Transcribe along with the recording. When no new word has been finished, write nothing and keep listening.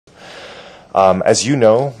As you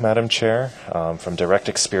know, Madam Chair, from direct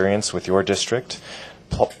experience with your district,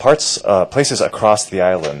 places across the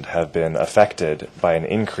island have been affected by an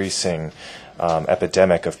increasing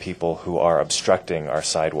epidemic of people who are obstructing our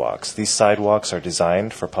sidewalks. These sidewalks are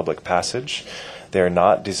designed for public passage. They're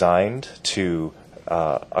not designed to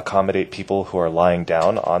accommodate people who are lying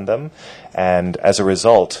down on them, and as a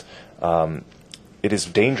result, it is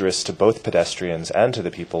dangerous to both pedestrians and to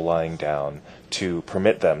the people lying down to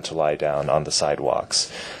permit them to lie down on the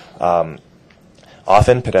sidewalks.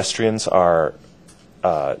 Often pedestrians are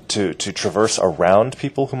to traverse around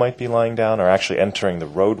people who might be lying down are actually entering the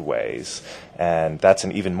roadways, and that's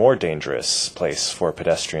an even more dangerous place for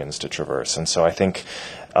pedestrians to traverse. And so I think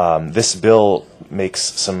this bill makes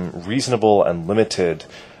some reasonable and limited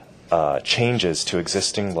changes to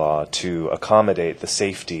existing law to accommodate the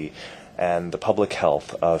safety and the public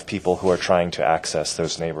health of people who are trying to access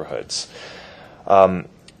those neighborhoods.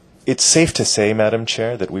 It's safe to say, Madam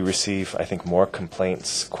Chair, that we receive, I think, more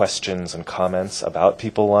complaints, questions, and comments about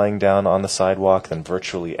people lying down on the sidewalk than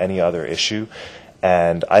virtually any other issue.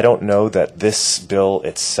 And I don't know that this bill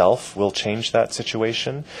itself will change that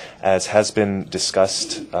situation. As has been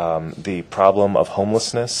discussed, the problem of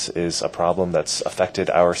homelessness is a problem that's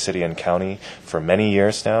affected our city and county for many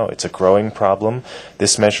years now. It's a growing problem.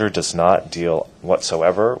 This measure does not deal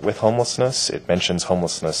whatsoever with homelessness. It mentions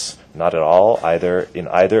homelessness not at all, in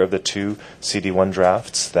either of the two CD1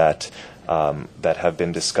 drafts that have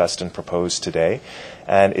been discussed and proposed today.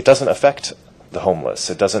 And it doesn't affect the homeless.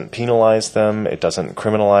 It doesn't penalize them. It doesn't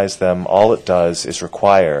criminalize them. All it does is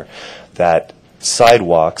require that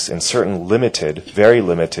sidewalks in certain limited, very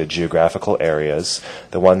limited geographical areas,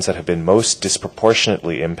 the ones that have been most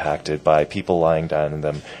disproportionately impacted by people lying down in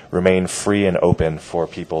them, remain free and open for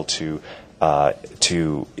people to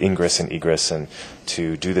ingress and egress and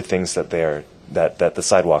to do the things that that the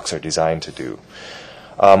sidewalks are designed to do.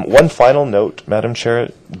 One final note, Madam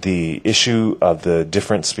Chair, the issue of the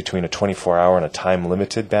difference between a 24-hour and a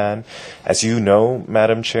time-limited ban. As you know,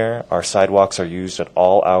 Madam Chair, our sidewalks are used at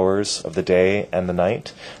all hours of the day and the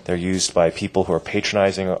night. They're used by people who are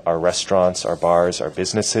patronizing our restaurants, our bars, our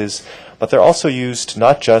businesses, but they're also used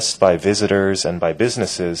not just by visitors and by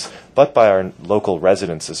businesses, but by our local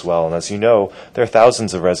residents as well. And as you know, there are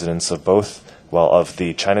thousands of residents of of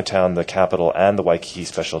the Chinatown, the Capital, and the Waikiki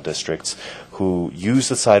Special Districts who use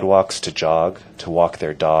the sidewalks to jog, to walk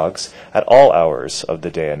their dogs at all hours of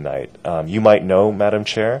the day and night. You might know, Madam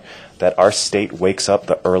Chair, that our state wakes up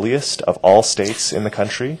the earliest of all states in the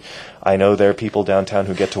country. I know there are people downtown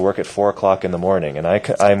who get to work at 4 o'clock in the morning, and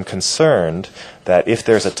I'm concerned that if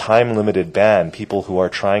there's a time-limited ban, people who are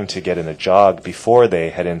trying to get in a jog before they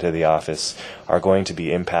head into the office are going to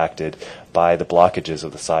be impacted by the blockages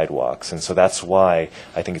of the sidewalks. And so that's why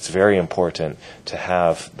I think it's very important to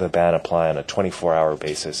have the ban apply on a 24-hour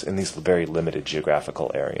basis in these very limited geographical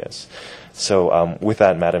areas. So with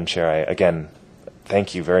that, Madam Chair, I again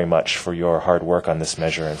thank you very much for your hard work on this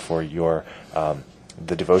measure and for your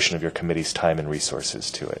the devotion of your committee's time and resources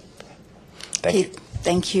to it. Thank you.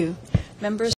 Thank you. Members.